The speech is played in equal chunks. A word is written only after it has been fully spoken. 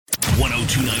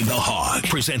1029 The Hog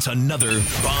presents another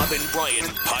Bob and Brian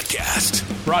podcast.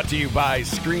 Brought to you by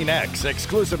ScreenX,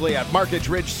 exclusively at Market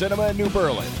Ridge Cinema in New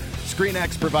Berlin.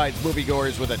 ScreenX provides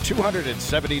moviegoers with a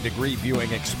 270-degree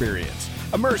viewing experience.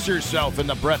 Immerse yourself in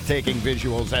the breathtaking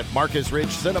visuals at Marcus Ridge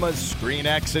Cinema's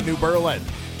ScreenX in New Berlin.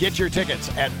 Get your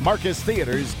tickets at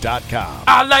marcustheaters.com.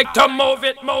 I like to move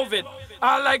it, move it.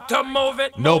 I like to move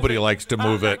it. Nobody likes to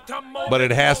move it, but it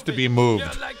has to be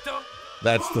moved.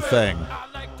 That's the thing.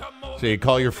 So you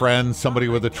call your friends, somebody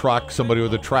with a truck, somebody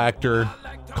with a tractor,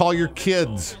 call your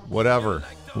kids, whatever.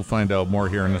 We'll find out more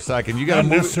here in a second. You got to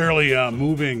not necessarily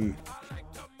moving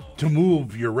to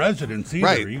move your residence either.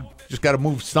 Right. You just got to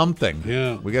move something.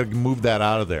 Yeah. We got to move that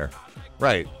out of there.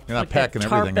 Right. You're not Like packing that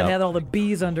tarp everything that up. had all the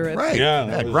bees under it. Right.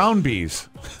 Yeah, Ground bees.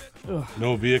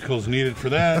 no vehicles needed for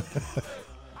that.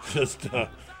 Just a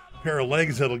pair of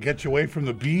legs that'll get you away from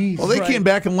the bees. Well, they came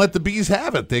back and let the bees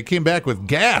have it. They came back with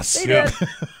gas. They did.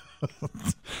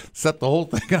 Set the whole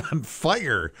thing on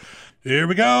fire. Here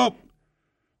we go.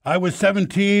 I was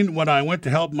 17 when I went to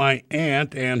help my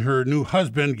aunt and her new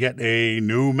husband get a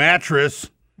new mattress.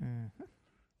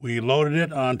 We loaded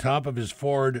it on top of his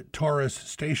Ford Taurus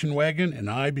station wagon, and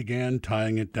I began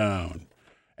tying it down.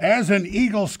 As an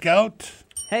Eagle Scout,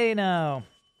 Hey now.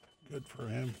 good for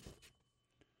him,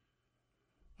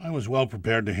 I was well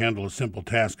prepared to handle a simple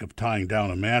task of tying down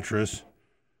a mattress.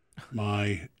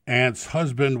 My aunt's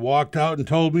husband walked out and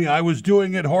told me I was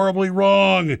doing it horribly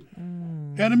wrong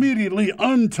and immediately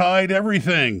untied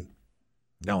everything.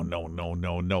 No.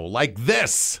 Like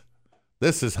this.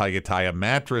 This is how you tie a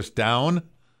mattress down.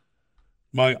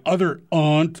 My other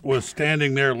aunt was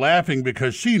standing there laughing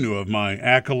because she knew of my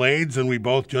accolades, and we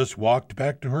both just walked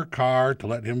back to her car to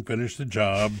let him finish the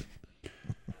job.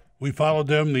 We followed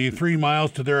them the 3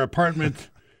 miles to their apartment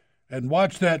and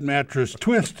watched that mattress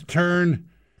twist, turn,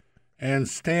 and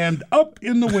stand up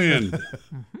in the wind.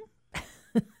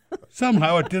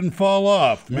 Somehow it didn't fall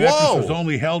off. The mattress Whoa. was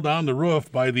only held on the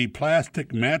roof by the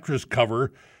plastic mattress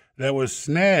cover that was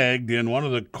snagged in one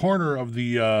of the corner of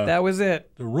the That was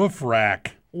it. roof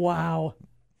rack Wow.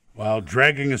 while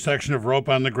dragging a section of rope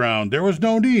on the ground. There was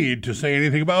no need to say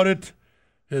anything about it.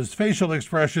 His facial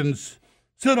expressions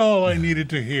said all I needed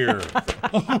to hear.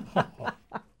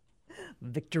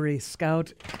 Victory,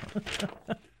 Scout.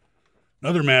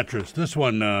 Another mattress. This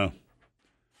one, I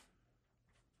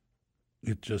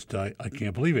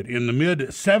can't believe it. In the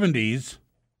mid-'70s,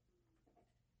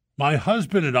 my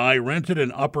husband and I rented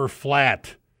an upper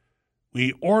flat.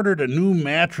 We ordered a new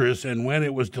mattress, and when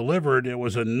it was delivered, it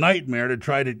was a nightmare to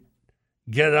try to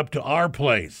get it up to our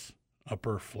place,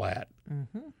 upper flat.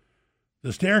 Mm-hmm.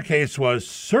 The staircase was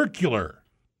circular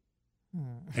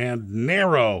and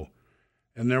narrow,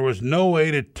 and there was no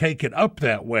way to take it up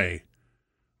that way.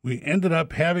 We ended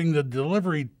up having the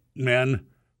delivery men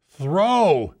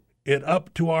throw it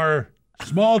up to our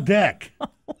small deck.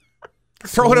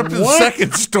 Throw it up to the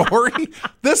second story?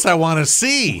 This I want to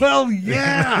see. Well,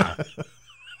 yeah.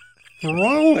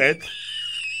 Throw it.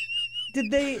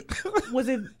 Was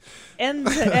it end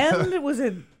to end? Was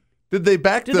it, Did they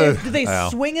back did they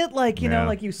swing it like,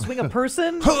 like you swing a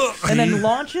person and then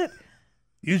launch it?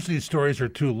 Usually stories are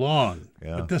too long,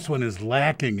 but this one is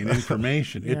lacking in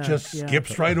information. It just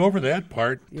skips right over that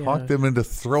part. Talk them into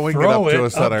throwing Throw it up to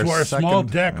us up on to our second, small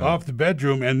deck off the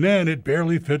bedroom, and then it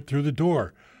barely fit through the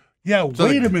door. Yeah, So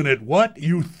wait a minute. What?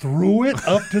 You threw it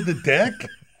up to the deck?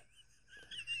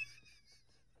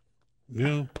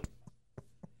 Yeah.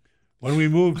 When we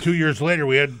moved 2 years later,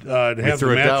 we had to have the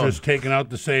threw it mattress down. taken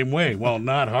out the same way. Well,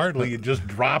 not hardly. You just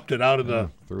dropped it out of the...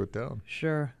 Threw it down.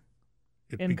 Sure.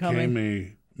 It Incoming.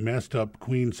 became a messed up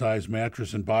queen-size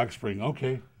mattress and box spring.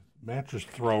 Okay, mattress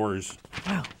throwers.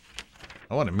 Wow.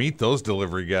 I want to meet those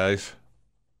delivery guys.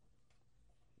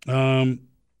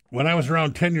 When I was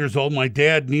around 10 years old, my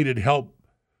dad needed help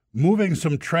moving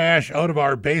some trash out of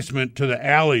our basement to the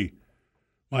alley.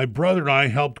 My brother and I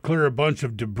helped clear a bunch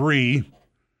of debris,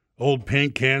 old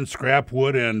paint cans, scrap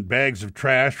wood, and bags of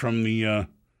trash from the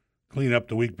cleanup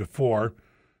the week before.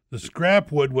 The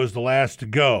scrap wood was the last to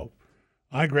go.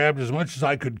 I grabbed as much as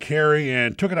I could carry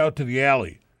and took it out to the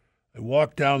alley. I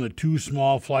walked down the 2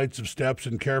 small flights of steps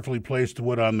and carefully placed the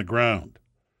wood on the ground.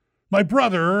 My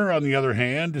brother, on the other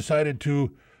hand, decided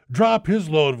to drop his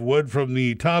load of wood from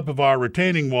the top of our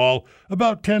retaining wall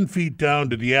about 10 feet down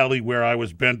to the alley where I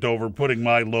was bent over putting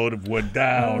my load of wood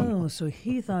down. Oh, so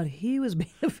he thought he was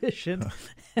being efficient.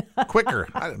 Quicker.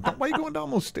 Why are you going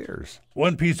down those stairs?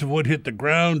 One piece of wood hit the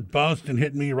ground, bounced and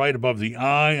hit me right above the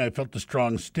eye. I felt the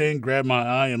strong sting, grabbed my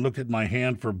eye, and looked at my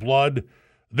hand for blood.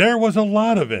 There was a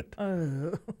lot of it.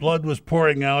 Blood was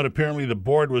pouring out. Apparently the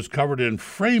board was covered in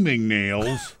framing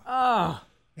nails.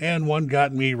 and one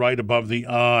got me right above the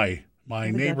eye. My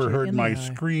They got neighbor you heard in my the eye.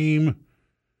 scream,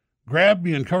 grabbed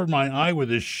me and covered my eye with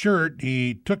his shirt.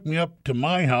 He took me up to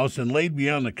my house and laid me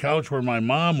on the couch where my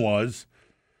mom was.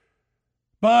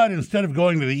 But instead of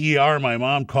going to the ER, my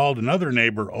mom called another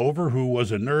neighbor over who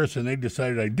was a nurse, and they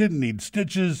decided I didn't need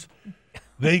stitches.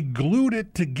 They glued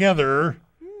it together,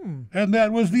 and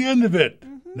that was the end of it.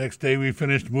 Next day, we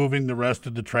finished moving the rest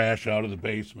of the trash out of the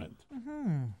basement.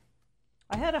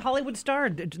 I had a Hollywood star.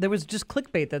 There was just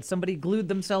clickbait that somebody glued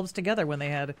themselves together when they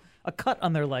had a cut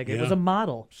on their leg. It was Yeah. a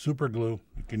model. Super glue.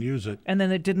 You can use it. And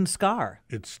then it didn't scar.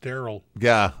 It's sterile.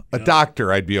 Yeah, a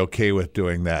doctor I'd be okay with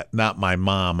doing that, not my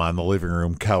mom on the living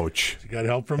room couch. You got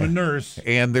help from a nurse.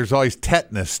 And there's always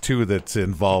tetanus, too, that's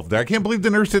involved there. I can't believe the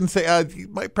nurse didn't say, you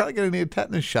might probably going to need a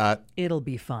tetanus shot. It'll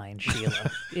be fine,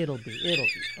 Sheila. It'll be fine.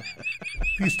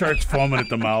 If he starts foaming at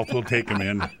the mouth, we'll take him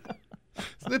in.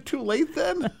 Isn't it too late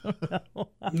then?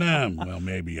 Nah, well,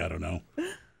 maybe. I don't know.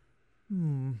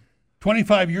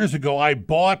 25 years ago, I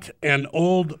bought an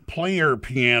old player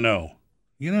piano.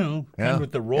 You know, Yeah. kind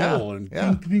with the roll Yeah. and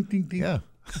Yeah. ding, ding, ding, ding.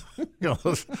 Yeah.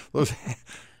 those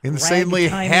insanely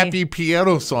Ragtimey. happy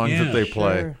piano songs Yeah, that they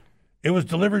play. Sure. It was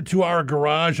delivered to our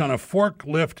garage on a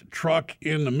forklift truck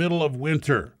in the middle of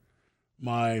winter.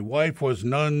 My wife was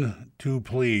none too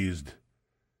pleased.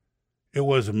 It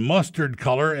was mustard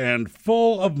color and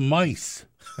full of mice.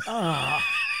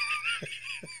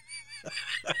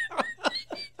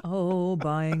 Oh,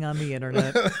 buying on the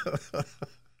internet.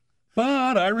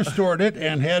 But I restored it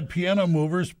and had piano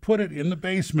movers put it in the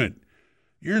basement.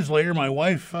 Years later, my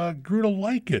wife grew to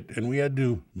like it, and we had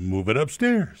to move it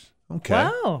upstairs. Okay.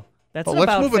 Wow. That's Well, an let's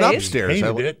about move it face. upstairs.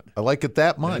 Hated it. I like it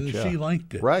that much. And yeah. she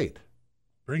liked it. Right.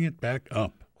 Bring it back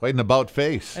up. Quite an about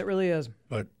face. It really is.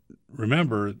 But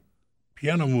remember,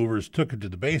 piano movers took it to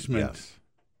the basement. Yes.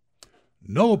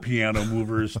 No piano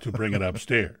movers to bring it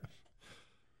upstairs.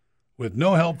 With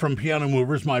no help from piano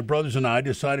movers, my brothers and I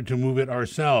decided to move it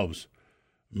ourselves.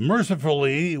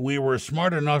 Mercifully, we were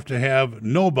smart enough to have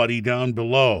nobody down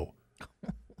below.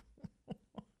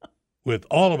 With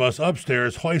all of us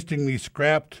upstairs hoisting the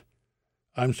strapped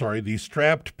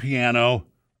piano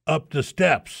up the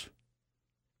steps.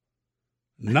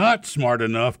 Not smart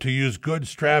enough to use good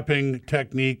strapping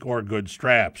technique or good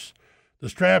straps. The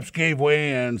straps gave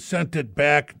way and sent it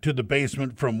back to the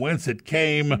basement from whence it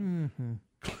came.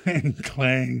 Clang,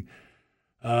 clang.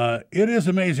 It is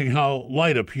amazing how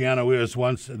light a piano is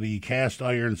once the cast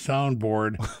iron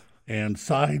soundboard and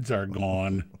sides are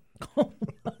gone.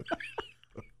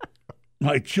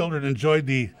 My children enjoyed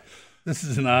this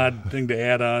is an odd thing to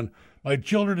add on. My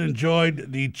children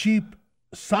enjoyed the cheap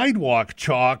sidewalk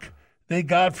chalk they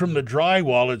got from the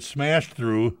drywall it smashed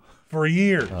through for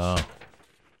years.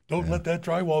 Don't let that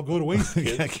drywall go to waste,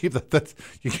 kids. Yeah, keep that.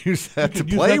 You can use that to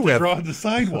Use play that to with. draw the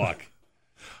sidewalk.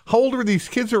 How old were these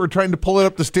kids that were trying to pull it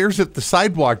up the stairs if the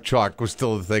sidewalk chalk was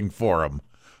still a thing for them?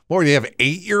 What, do you have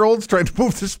 8-year-olds trying to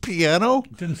move this piano?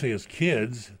 It didn't say his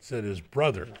kids. It said his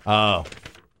brother. Oh.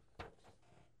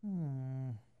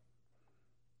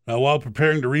 While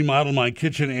preparing to remodel my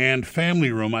kitchen and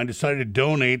family room, I decided to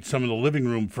donate some of the living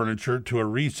room furniture to a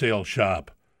resale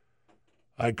shop.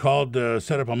 I called to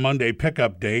set up a Monday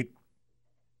pickup date.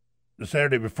 The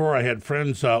Saturday before, I had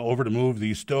friends over to move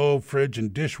the stove, fridge,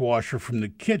 and dishwasher from the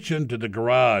kitchen to the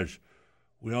garage.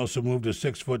 We also moved a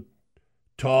 6-foot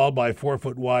tall by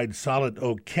 4-foot wide solid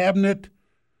oak cabinet.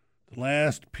 The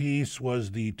last piece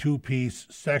was the 2-piece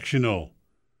sectional.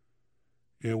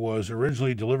 It was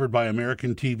originally delivered by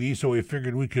American TV, so we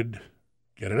figured we could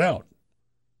get it out.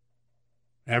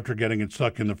 After getting it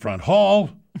stuck in the front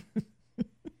hall,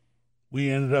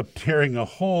 we ended up tearing a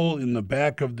hole in the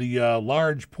back of the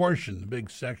large portion, the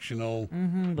big sectional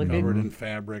covered in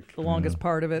fabric. The longest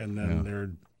part of it. And then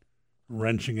they're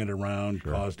wrenching it around,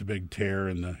 caused a big tear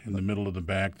in the middle of the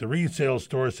back. The resale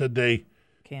store said they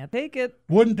Can't take it.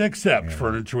 wouldn't accept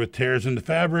furniture with tears in the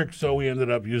fabric, so we ended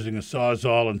up using a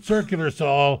Sawzall and circular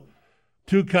saw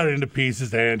to cut it into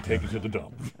pieces and take it to the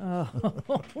dump.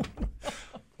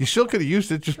 You still could have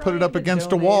used it. Just put it up Trying to against a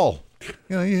donate. wall.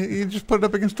 You know, you just put it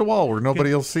up against a wall where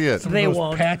nobody will see it. Some They of those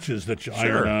won't. patches that you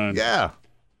Sure. iron on. Yeah.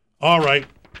 All right.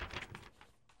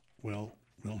 Well,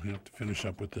 we'll have to finish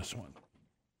up with this one.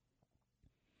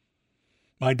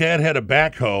 My dad had a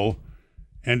backhoe,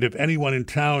 and if anyone in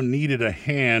town needed a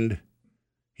hand,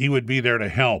 he would be there to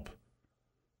help.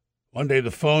 One day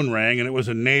the phone rang, and it was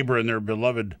a neighbor, and their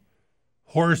beloved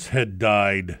horse had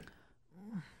died.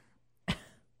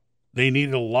 They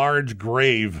needed a large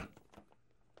grave.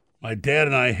 My dad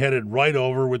and I headed right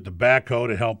over with the backhoe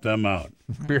to help them out.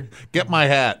 Here, get my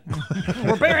hat.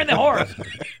 We're burying the horse.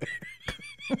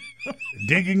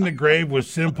 Digging the grave was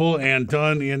simple and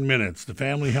done in minutes. The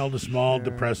family held a small,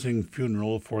 depressing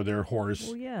funeral for their horse.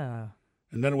 Oh, yeah.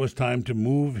 And then it was time to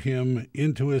move him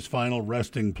into his final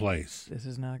resting place. This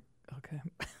is not okay.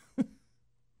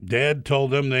 Dad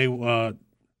told them they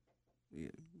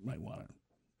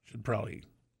should probably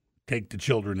take the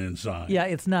children inside. Yeah,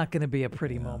 it's not going to be a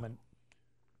pretty moment.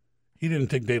 He didn't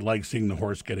think they'd like seeing the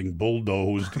horse getting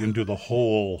bulldozed into the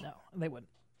hole. No, they wouldn't.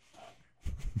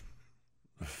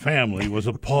 The family was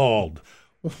appalled.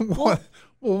 What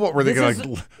were they going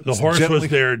to? The horse was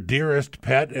their dearest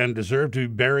pet and deserved to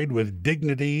be buried with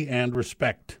dignity and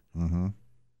respect. Mm-hmm.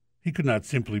 He could not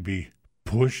simply be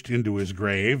pushed into his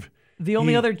grave. The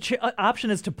only other option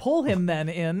is to pull him then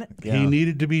in. Yeah. He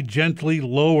needed to be gently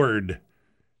lowered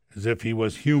as if he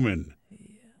was human.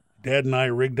 Dad and I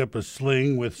rigged up a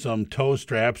sling with some toe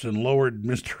straps and lowered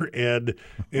Mr. Ed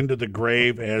into the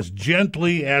grave as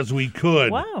gently as we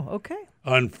could. Wow, okay.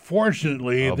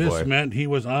 Unfortunately, this meant he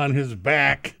was on his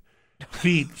back,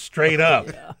 feet straight up.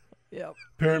 Yep.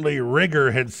 Apparently,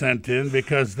 rigor had sent in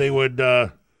because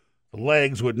the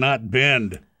legs would not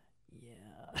bend.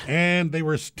 Yeah. And they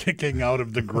were sticking out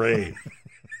of the grave.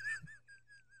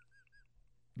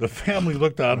 The family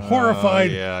looked on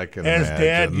horrified as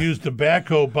Dad used the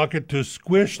backhoe bucket to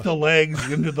squish the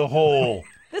legs into the hole.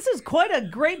 This is quite a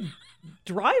great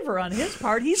driver on his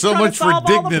part. He's so trying much to solve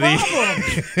for all dignity.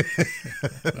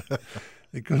 the problems.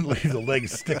 They couldn't leave the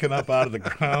legs sticking up out of the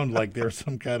ground like they're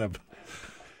some kind of...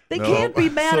 They can't be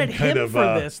mad at him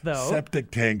for this, though.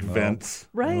 Septic tank vents.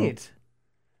 Right.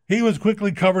 He was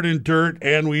quickly covered in dirt,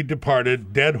 and we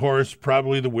departed. Dead horse,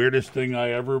 probably the weirdest thing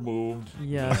I ever moved.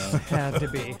 Yes, had to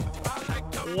be.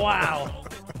 Wow.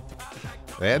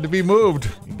 They had to be moved.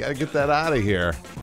 You got to get that out of here.